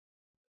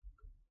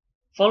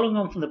Following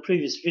on from the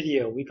previous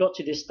video, we got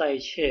to this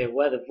stage here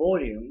where the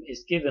volume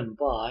is given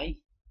by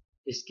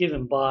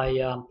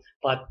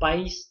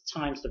base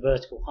times the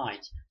vertical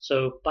height.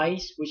 So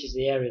base, which is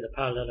the area of the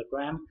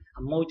parallelogram,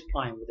 and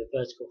multiplying with the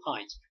vertical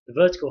height. The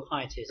vertical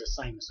height is the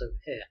same as over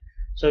here.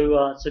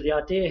 So the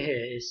idea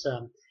here is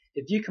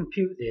if you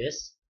compute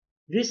this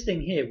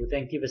thing here will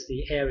then give us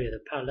the area of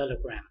the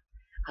parallelogram.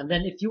 And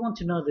then if you want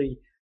to know the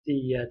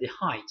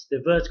height,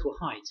 the vertical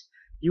height,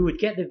 you would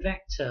get the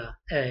vector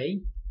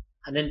A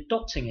and then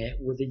dotting it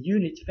with a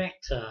unit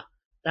vector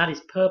that is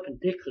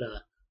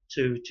perpendicular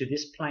to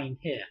this plane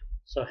here.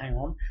 So hang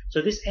on.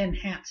 So this n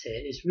hat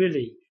here is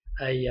really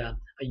a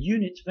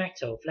unit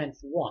vector of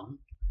length 1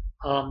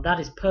 that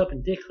is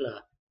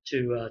perpendicular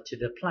to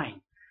the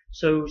plane.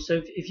 So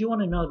if you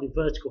want to know the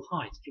vertical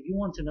height,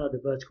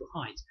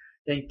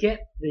 then get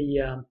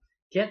the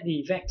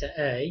vector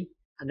A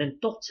and then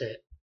dot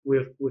it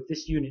with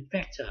this unit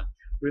vector.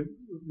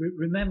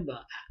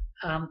 Remember,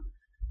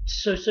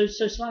 so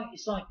it's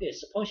like this.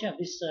 Suppose you have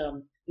this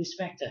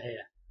vector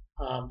here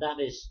that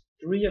is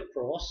 3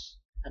 across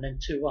and then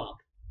 2 up.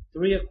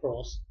 3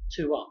 across,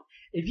 2 up.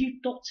 If you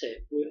dot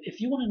it,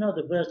 if you want to know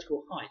the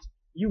vertical height,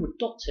 you would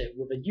dot it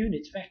with a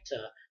unit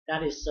vector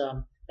that is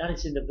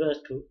in the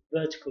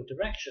vertical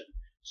direction.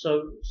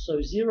 So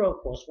 0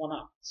 across, 1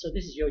 up. So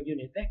this is your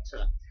unit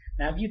vector.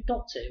 Now if you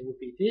dot it, it would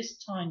be this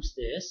times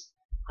this,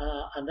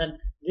 and then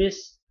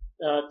this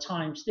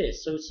times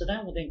this. So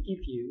that will then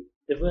give you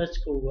the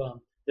vertical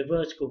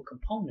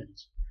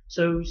component.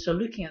 So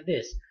looking at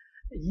this,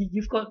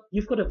 you've got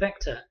a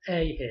vector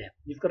A here.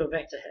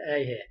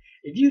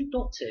 If you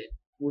dot it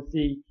with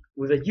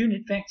a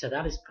unit vector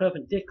that is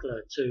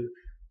perpendicular to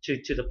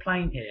the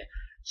plane here,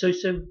 so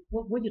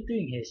what you're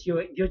doing here is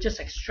you're just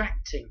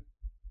extracting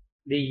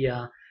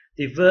the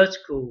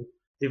vertical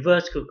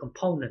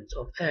component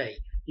of A.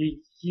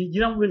 You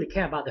don't really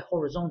care about the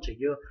horizontal.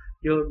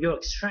 You're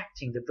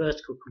extracting the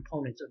vertical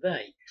component of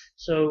A.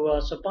 So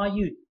by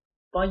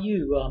you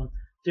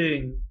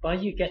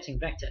getting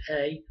vector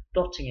A,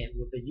 dotting it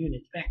with a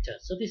unit vector.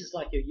 So this is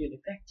like your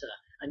unit vector,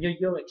 and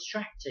you're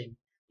extracting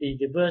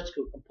the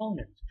vertical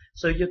component.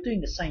 So you're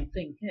doing the same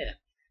thing here.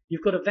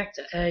 You've got a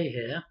vector A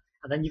here,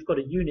 and then you've got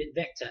a unit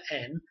vector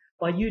N.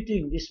 By you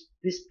doing this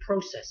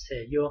process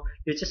here, you're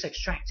just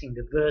extracting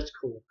the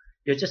vertical.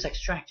 You're just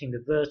extracting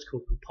the vertical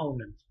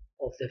component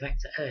of the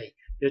vector A.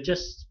 You're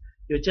just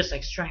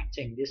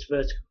extracting this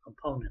vertical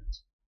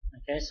component.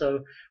 Okay,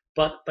 so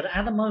but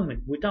at the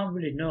moment we don't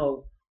really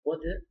know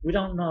we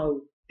don't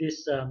know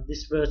this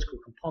vertical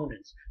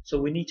component, so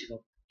we need to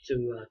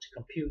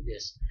compute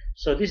this.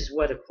 So this is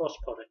where the cross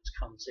product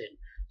comes in.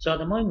 So at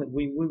the moment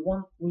we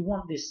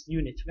want this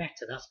unit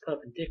vector that's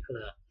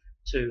perpendicular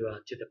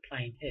to the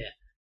plane here,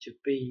 to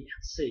B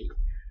and C.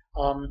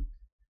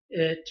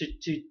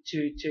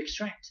 To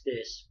extract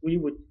this, we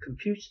would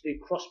compute the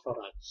cross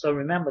product. So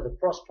remember the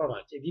cross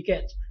product. If you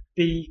get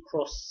B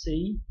cross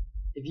C,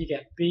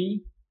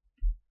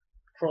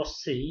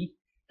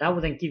 that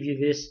will then give you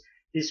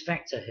this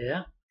vector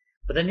here.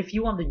 But then if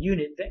you want the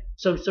unit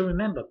vector, so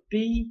remember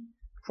B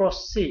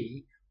cross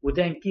C would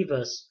then give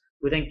us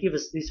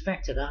this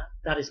vector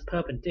that is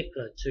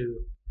perpendicular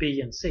to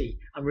B and C.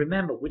 And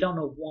remember, we don't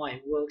know why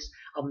it works.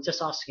 I'm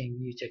just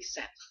asking you to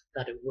accept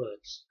that it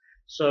works.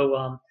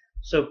 So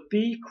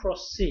B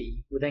cross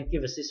C will then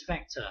give us this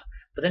vector.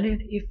 But then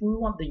if we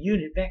want the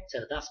unit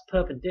vector that's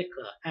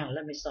perpendicular, hang on,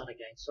 let me start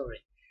again,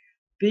 sorry.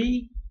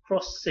 B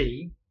cross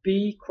C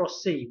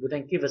will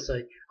then give us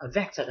a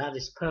vector that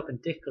is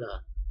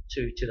perpendicular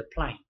to the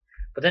plane.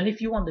 But then if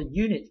you want the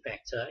unit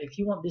vector, if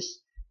you want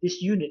this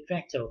unit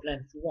vector of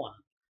length 1,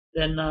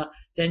 then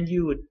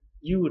you would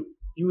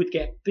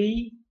get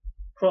B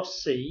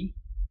cross C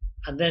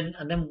and then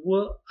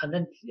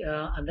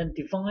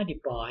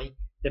divided by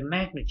the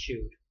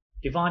magnitude,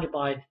 divided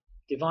by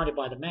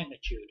the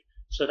magnitude.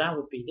 So that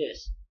would be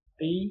this,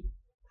 B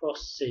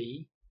cross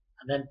C,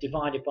 and then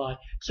divided by.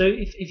 So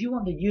if you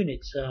want the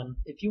unit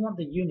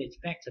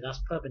vector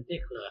that's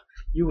perpendicular,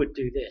 you would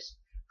do this.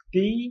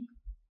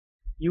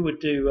 You would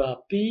do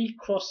B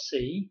cross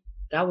C.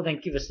 That will then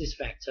give us this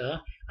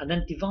vector, and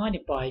then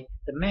divided by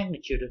the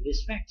magnitude of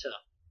this vector.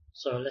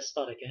 So let's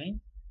start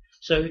again.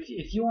 So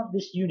if you want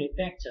this unit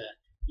vector,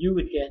 you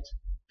would get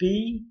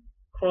B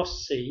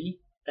cross C.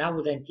 That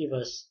will then give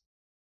us.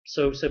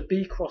 So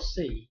B cross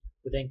C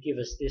will then give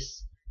us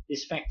this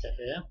vector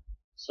here.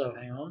 So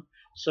hang on.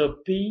 So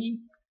B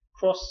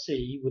cross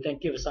C would then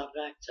give us that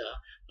vector.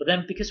 But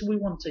then because we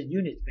want a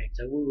unit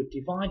vector, we would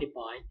divide it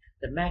by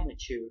the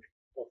magnitude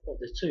of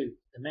the two,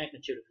 the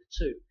magnitude of the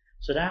two.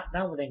 So that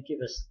will then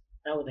give us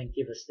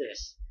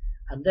this.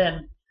 And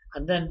then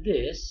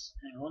this,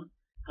 hang on,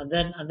 and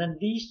then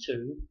these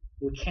two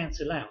will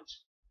cancel out,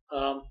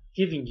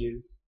 giving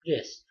you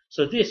this.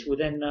 So this will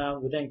then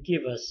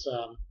give us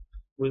a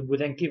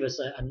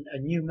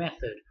new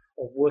method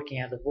of working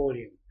out the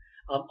volume.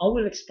 I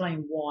will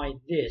explain why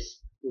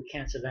this will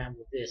cancel out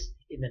with this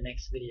in the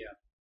next video.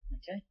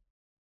 Okay.